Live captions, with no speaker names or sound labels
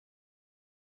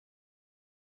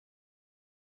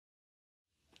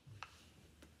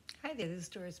Hi there, this is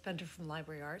Doris Penter from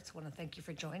Library Arts. I want to thank you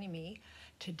for joining me.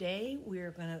 Today we are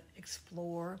going to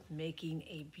explore making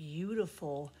a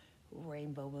beautiful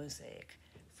rainbow mosaic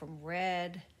from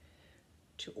red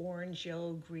to orange,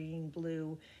 yellow, green,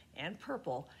 blue, and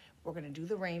purple. We're going to do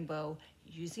the rainbow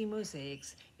using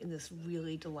mosaics in this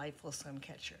really delightful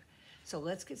Suncatcher. So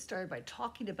let's get started by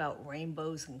talking about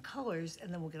rainbows and colors,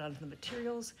 and then we'll get on to the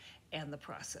materials and the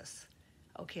process.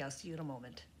 Okay, I'll see you in a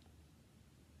moment.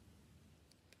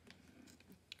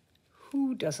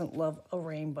 Who doesn't love a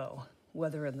rainbow?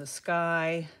 Whether in the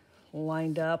sky,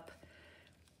 lined up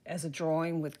as a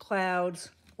drawing with clouds,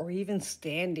 or even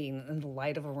standing in the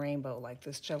light of a rainbow like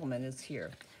this gentleman is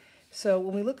here. So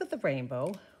when we look at the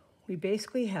rainbow, we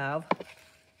basically have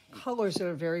colors that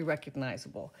are very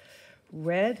recognizable.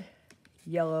 Red,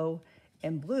 yellow,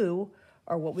 and blue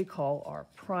are what we call our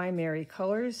primary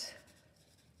colors.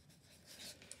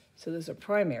 So those are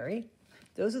primary.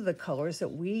 Those are the colors that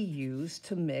we use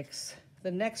to mix the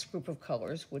next group of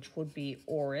colors, which would be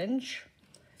orange,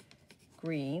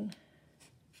 green,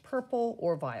 purple,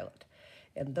 or violet.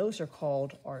 And those are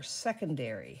called our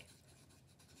secondary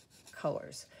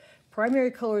colors. Primary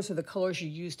colors are the colors you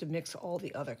use to mix all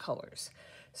the other colors.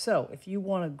 So if you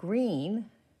want a green,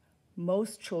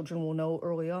 most children will know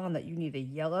early on that you need a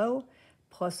yellow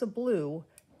plus a blue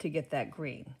to get that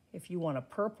green. If you want a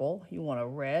purple, you want a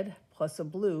red plus a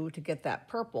blue to get that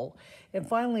purple. And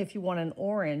finally, if you want an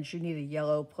orange, you need a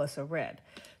yellow plus a red.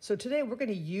 So today we're going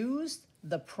to use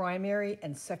the primary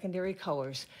and secondary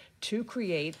colors to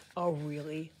create a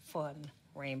really fun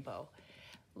rainbow.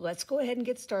 Let's go ahead and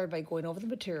get started by going over the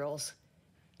materials,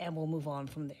 and we'll move on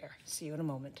from there. See you in a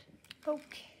moment.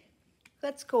 Okay.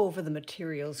 Let's go over the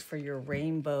materials for your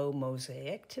rainbow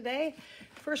mosaic today.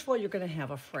 First of all, you're going to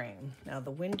have a frame. Now the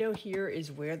window here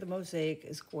is where the mosaic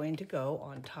is going to go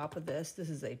on top of this. This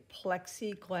is a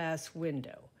plexiglass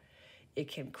window.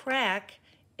 It can crack,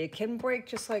 it can break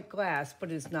just like glass, but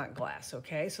it's not glass,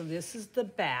 okay? So this is the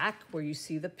back where you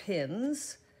see the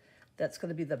pins. That's going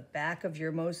to be the back of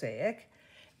your mosaic.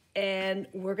 And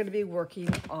we're going to be working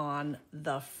on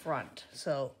the front.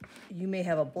 So you may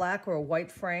have a black or a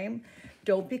white frame.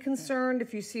 Don't be concerned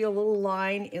if you see a little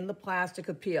line in the plastic. It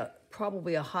could be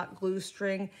probably a hot glue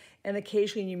string, and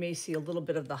occasionally you may see a little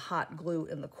bit of the hot glue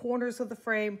in the corners of the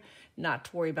frame. Not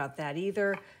to worry about that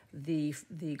either. The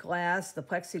glass, the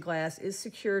plexiglass, is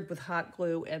secured with hot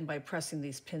glue and by pressing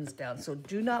these pins down. So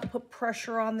do not put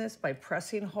pressure on this by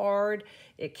pressing hard.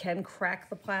 It can crack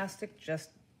the plastic.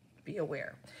 Just be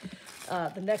aware.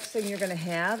 The next thing you're going to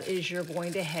have is you're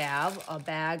going to have a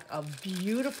bag of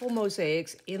beautiful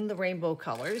mosaics in the rainbow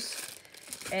colors.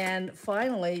 And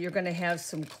finally, you're going to have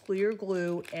some clear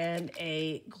glue and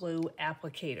a glue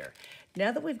applicator.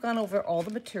 Now that we've gone over all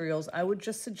the materials, I would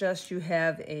just suggest you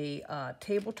have a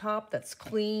tabletop that's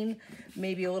clean,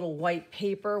 maybe a little white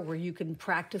paper where you can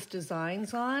practice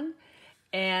designs on.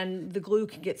 And the glue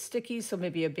can get sticky, so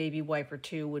maybe a baby wipe or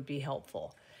two would be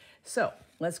helpful. So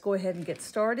let's go ahead and get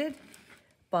started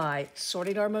by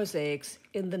sorting our mosaics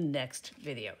in the next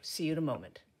video. See you in a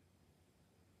moment.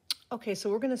 Okay, so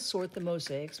we're going to sort the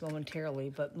mosaics momentarily,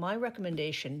 but my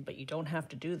recommendation, but you don't have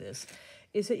to do this,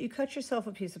 is that you cut yourself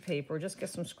a piece of paper, just get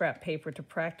some scrap paper to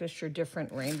practice your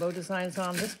different rainbow designs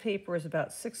on. This paper is about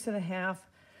 6.5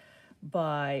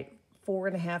 by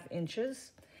 4.5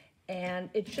 inches, and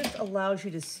it just allows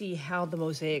you to see how the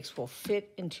mosaics will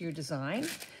fit into your design.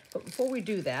 But before we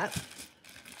do that,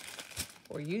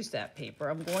 or use that paper,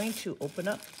 I'm going to open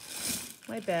up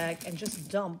my bag and just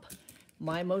dump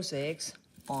my mosaics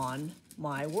on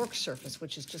my work surface,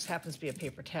 which just happens to be a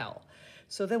paper towel.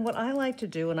 So then what I like to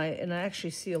do, and I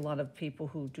actually see a lot of people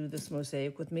who do this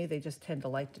mosaic with me, they just tend to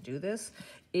like to do this,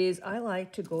 is I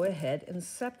like to go ahead and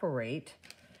separate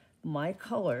my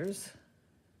colors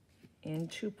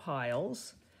into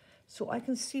piles so I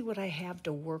can see what I have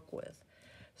to work with.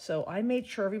 So I made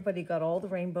sure everybody got all the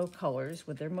rainbow colors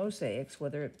with their mosaics,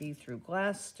 whether it be through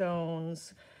glass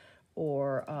stones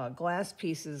or glass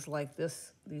pieces like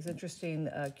this, these interesting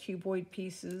cuboid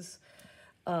pieces.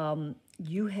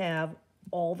 You have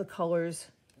all the colors,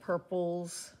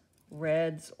 purples,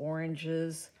 reds,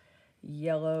 oranges,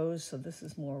 yellows. So this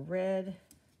is more red.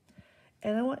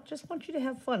 And I just want you to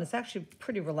have fun. It's actually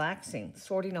pretty relaxing,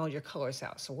 sorting all your colors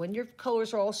out. So when your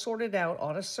colors are all sorted out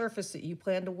on a surface that you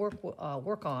plan to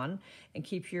work on and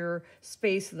keep your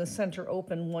space in the center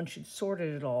open once you've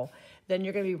sorted it all, then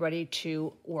you're going to be ready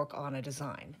to work on a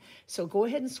design. So go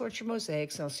ahead and sort your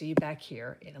mosaics, and I'll see you back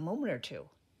here in a moment or two.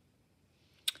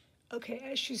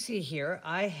 Okay, as you see here,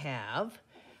 I have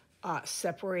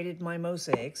separated my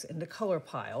mosaics into color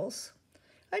piles.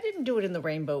 I didn't do it in the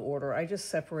rainbow order. I just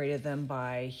separated them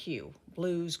by hue.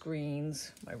 Blues,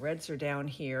 greens, my reds are down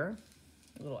here,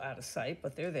 a little out of sight,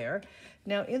 but they're there.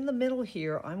 Now in the middle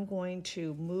here, I'm going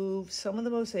to move some of the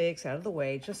mosaics out of the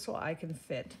way just so I can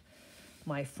fit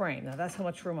my frame. Now that's how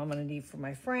much room I'm gonna need for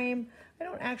my frame. I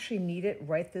don't actually need it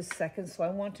right this second, so I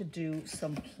want to do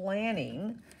some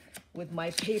planning with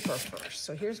my paper first.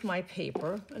 So here's my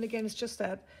paper, and again, it's just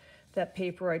that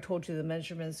paper I told you the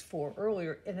measurements for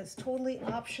earlier, and it's totally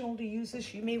optional to use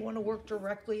this. You may want to work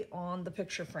directly on the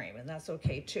picture frame, and that's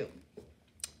okay too.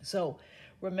 So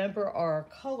remember our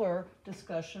color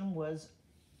discussion was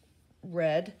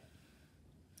red,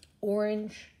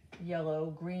 orange, yellow,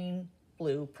 green,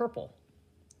 blue, purple.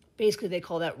 Basically, they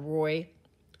call that Roy,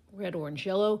 red, orange,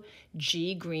 yellow,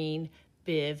 G, green,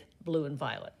 Biv, blue, and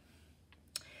violet.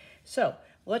 So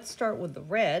let's start with the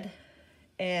red,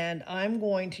 and I'm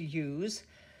going to use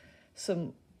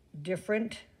some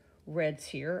different reds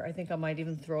here. I think I might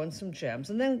even throw in some gems.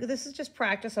 And then this is just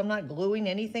practice. I'm not gluing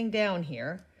anything down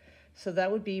here. So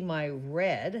that would be my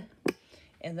red.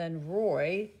 And then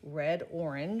Roy, red,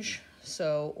 orange.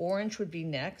 So orange would be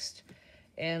next.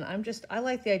 And I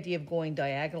like the idea of going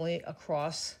diagonally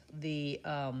across the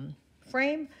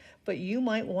frame, but you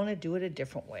might want to do it a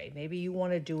different way. Maybe you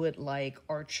want to do it like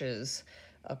arches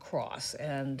across,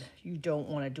 and you don't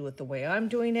want to do it the way I'm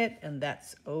doing it, and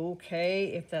that's okay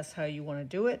if that's how you want to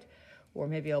do it. Or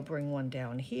maybe I'll bring one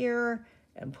down here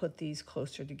and put these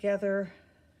closer together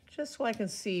just so I can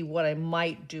see what I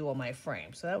might do on my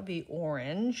frame. So that would be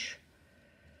orange.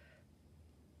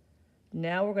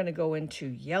 Now we're going to go into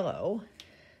yellow.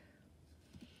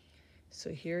 So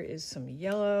here is some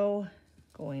yellow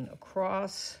going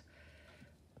across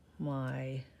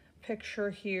my picture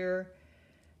here.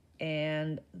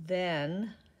 And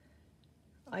then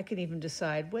I can even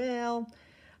decide, well,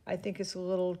 I think it's a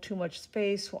little too much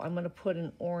space, so I'm going to put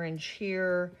an orange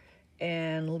here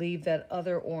and leave that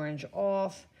other orange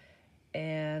off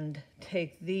and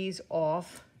take these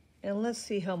off. And let's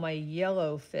see how my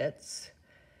yellow fits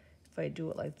if I do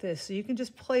it like this. So you can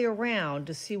just play around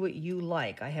to see what you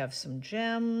like. I have some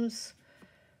gems,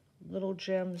 little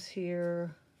gems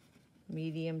here,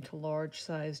 medium to large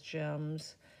size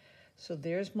gems. So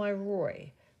there's my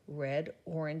Roy, red,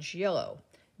 orange, yellow.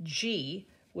 G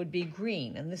would be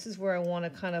green, and this is where I want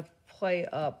to kind of play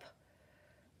up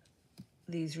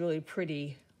these really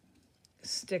pretty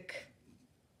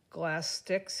glass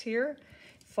sticks here,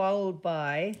 followed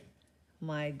by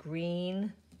my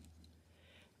green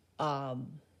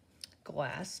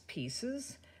glass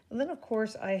pieces. And then of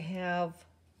course I have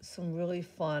some really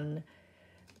fun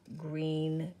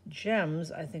green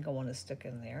gems I think I want to stick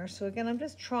in there. So again, I'm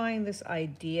just trying this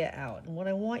idea out. And what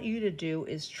I want you to do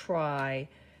is try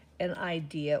an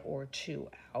idea or two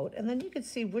out, and then you can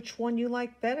see which one you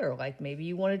like better. Like maybe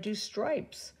you want to do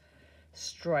stripes.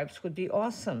 Stripes would be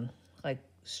awesome. Like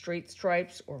straight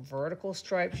stripes or vertical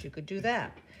stripes, you could do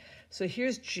that. So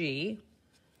here's G.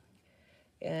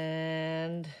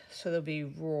 And so there'll be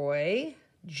Roy,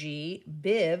 G.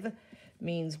 Biv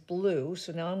means blue.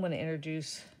 So now I'm going to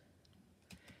introduce,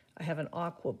 I have an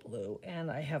aqua blue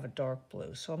and I have a dark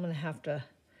blue. So I'm going to have to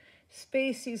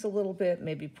space these a little bit,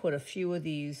 maybe put a few of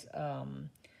these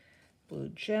blue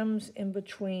gems in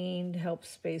between to help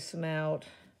space them out.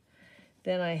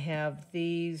 Then I have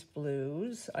these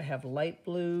blues. I have light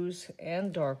blues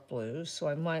and dark blues. So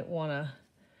I might want to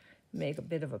make a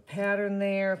bit of a pattern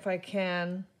there if I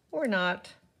can, or not.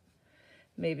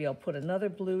 Maybe I'll put another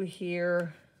blue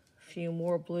here, a few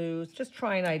more blues, just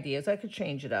trying ideas. I could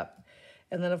change it up.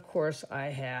 And then of course I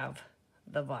have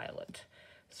the violet.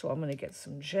 So I'm going to get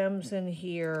some gems in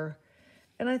here.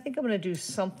 And I think I'm going to do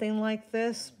something like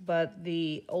this, but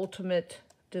the ultimate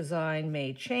design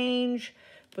may change.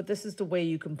 But this is the way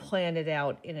you can plan it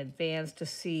out in advance to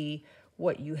see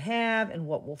what you have and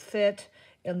what will fit.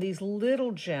 And these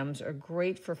little gems are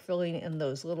great for filling in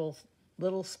those little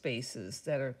spaces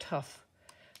that are tough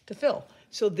to fill.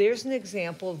 So there's an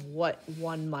example of what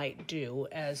one might do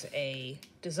as a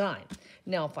design.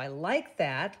 Now, if I like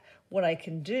that, what I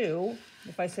can do,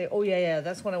 if I say, oh yeah,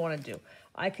 that's what I want to do,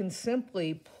 I can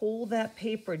simply pull that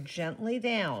paper gently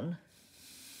down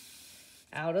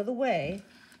out of the way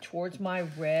towards my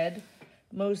red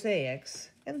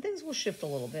mosaics, and things will shift a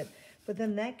little bit, but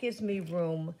then that gives me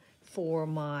room for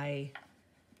my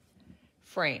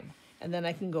frame. And then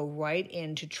I can go right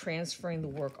into transferring the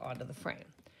work onto the frame.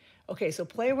 Okay, so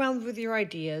play around with your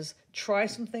ideas, try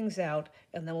some things out,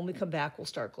 and then when we come back, we'll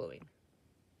start gluing.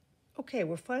 Okay,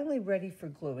 we're finally ready for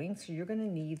gluing, so you're gonna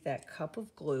need that cup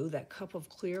of glue, that cup of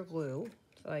clear glue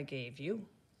that I gave you.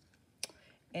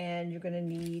 And you're gonna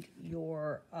need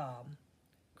your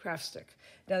craft stick.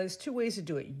 Now there's two ways to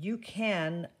do it. You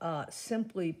can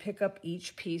simply pick up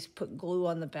each piece, put glue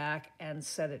on the back, and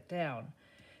set it down.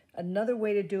 Another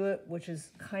way to do it, which is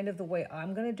kind of the way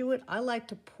I'm going to do it, I like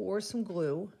to pour some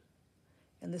glue,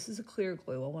 and this is a clear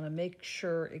glue. I want to make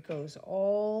sure it goes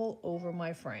all over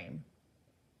my frame.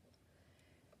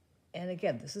 And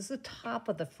again, this is the top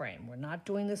of the frame. We're not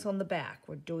doing this on the back.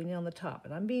 We're doing it on the top.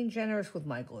 And I'm being generous with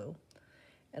my glue.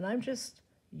 And I'm just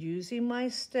using my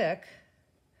stick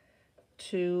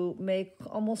to make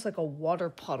almost like a water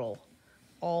puddle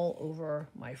all over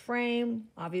my frame.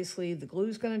 Obviously, the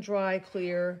glue's going to dry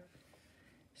clear,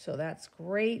 so that's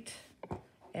great.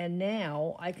 And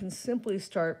now I can simply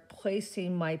start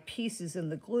placing my pieces in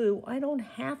the glue. I don't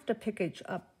have to pick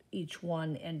up each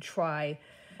one and try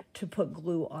to put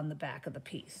glue on the back of the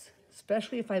piece,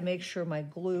 especially if I make sure my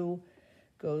glue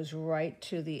goes right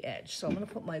to the edge. So I'm going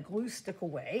to put my glue stick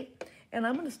away, and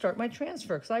I'm going to start my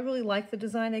transfer because I really like the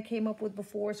design I came up with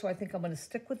before, so I think I'm going to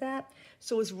stick with that.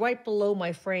 So it's right below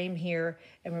my frame here,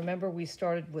 and remember we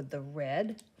started with the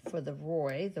red for the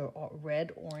Roy, the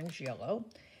red, orange, yellow,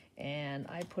 and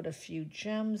I put a few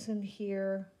gems in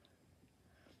here.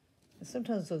 And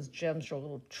sometimes those gems are a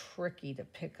little tricky to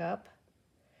pick up,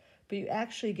 but you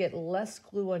actually get less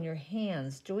glue on your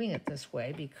hands doing it this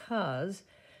way because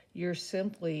you're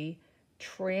simply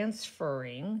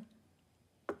transferring.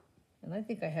 And I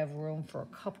think I have room for a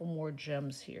couple more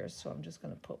gems here, so I'm just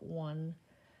going to put one.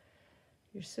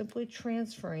 You're simply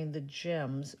transferring the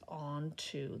gems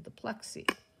onto the plexi,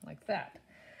 like that.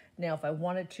 Now, if I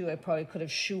wanted to, I probably could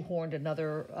have shoehorned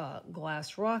another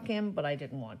glass rock in, but I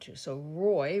didn't want to. So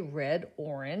Roy, red,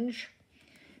 orange.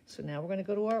 So now we're going to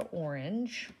go to our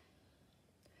orange.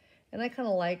 And I kind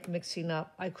of like mixing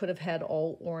up. I could have had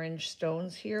all orange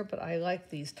stones here, but I like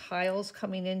these tiles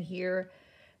coming in here.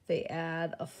 They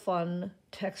add a fun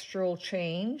textural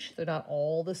change. They're not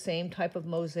all the same type of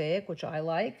mosaic, which I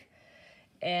like.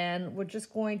 And we're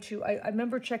just going to, I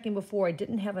remember checking before, I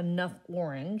didn't have enough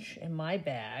orange in my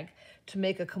bag to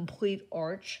make a complete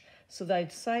arch. So that I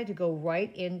decided to go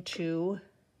right into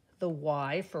the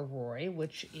Y for Roy,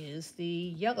 which is the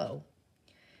yellow.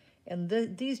 And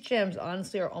these gems,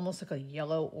 honestly, are almost like a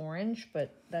yellow-orange,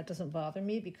 but that doesn't bother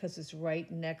me because it's right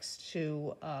next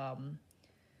to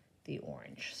the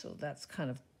orange. So that's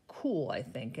kind of cool, I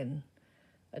think, and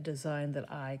a design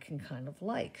that I can kind of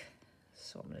like.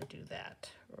 So I'm going to do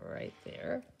that right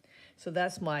there. So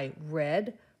that's my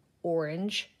red,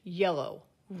 orange, yellow.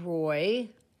 Roy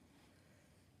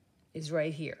is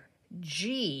right here.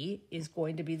 G is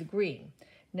going to be the green.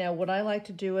 Now, what I like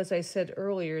to do, as I said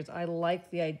earlier, is I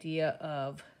like the idea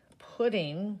of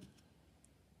putting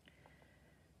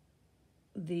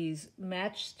these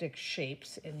matchstick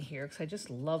shapes in here because I just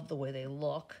love the way they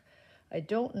look. I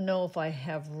don't know if I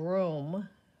have room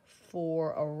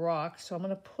for a rock, so I'm going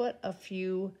to put a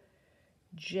few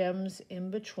gems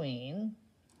in between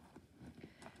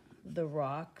the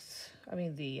rocks,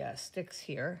 the sticks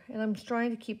here. And I'm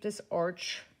trying to keep this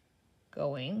arch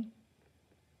going.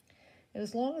 And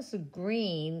as long as the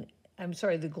glue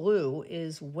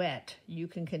is wet, you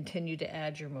can continue to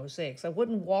add your mosaics. I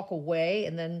wouldn't walk away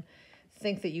and then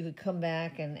think that you could come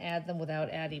back and add them without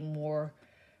adding more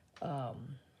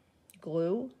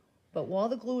glue. But while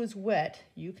the glue is wet,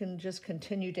 you can just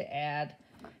continue to add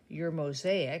your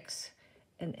mosaics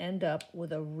and end up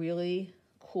with a really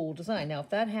cool design. Now, if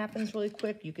that happens really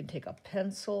quick, you can take a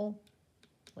pencil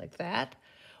like that,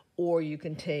 or you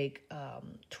can take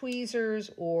tweezers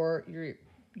or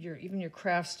even your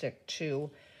craft stick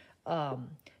to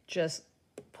just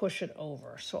push it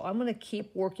over. So I'm going to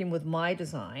keep working with my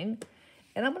design,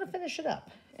 and I'm going to finish it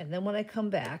up. And then when I come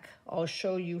back, I'll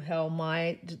show you how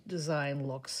my design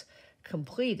looks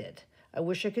completed. I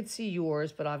wish I could see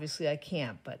yours, but obviously I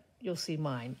can't, but you'll see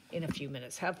mine in a few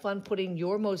minutes. Have fun putting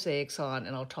your mosaics on,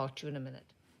 and I'll talk to you in a minute.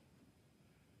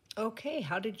 Okay,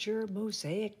 how did your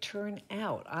mosaic turn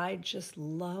out? I just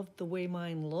love the way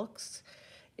mine looks.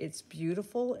 It's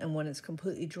beautiful, and when it's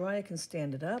completely dry, I can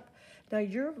stand it up. Now,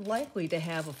 you're likely to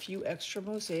have a few extra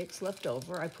mosaics left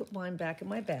over. I put mine back in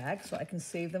my bag so I can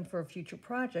save them for a future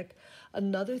project.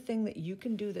 Another thing that you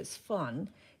can do that's fun,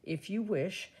 if you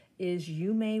wish, is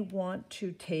you may want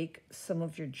to take some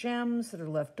of your gems that are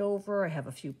left over. I have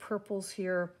a few purples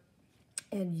here,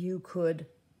 and you could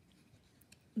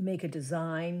make a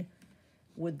design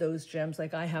with those gems.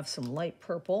 Like I have some light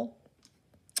purple,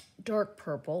 dark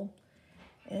purple,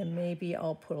 and maybe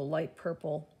I'll put a light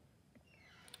purple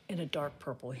and a dark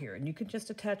purple here. And you can just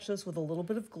attach those with a little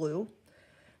bit of glue.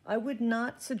 I would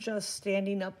not suggest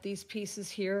standing up these pieces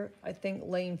here. I think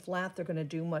laying flat, they're gonna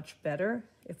do much better.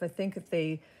 If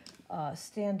they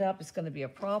stand up, it's gonna be a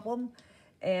problem.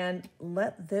 and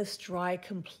let this dry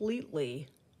completely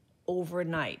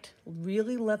overnight.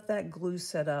 Really let that glue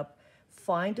set up.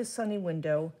 Find a sunny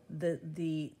window.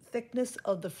 The thickness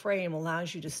of the frame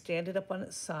allows you to stand it up on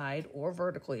its side or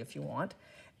vertically if you want.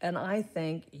 And I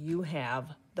think you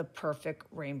have the perfect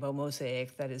rainbow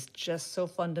mosaic that is just so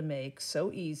fun to make,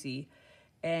 so easy,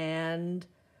 and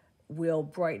will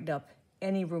brighten up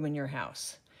any room in your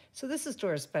house. So this is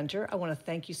Doris Benter. I want to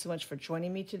thank you so much for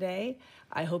joining me today.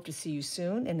 I hope to see you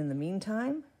soon. And in the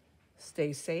meantime,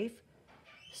 stay safe,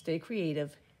 stay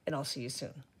creative, and I'll see you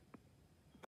soon.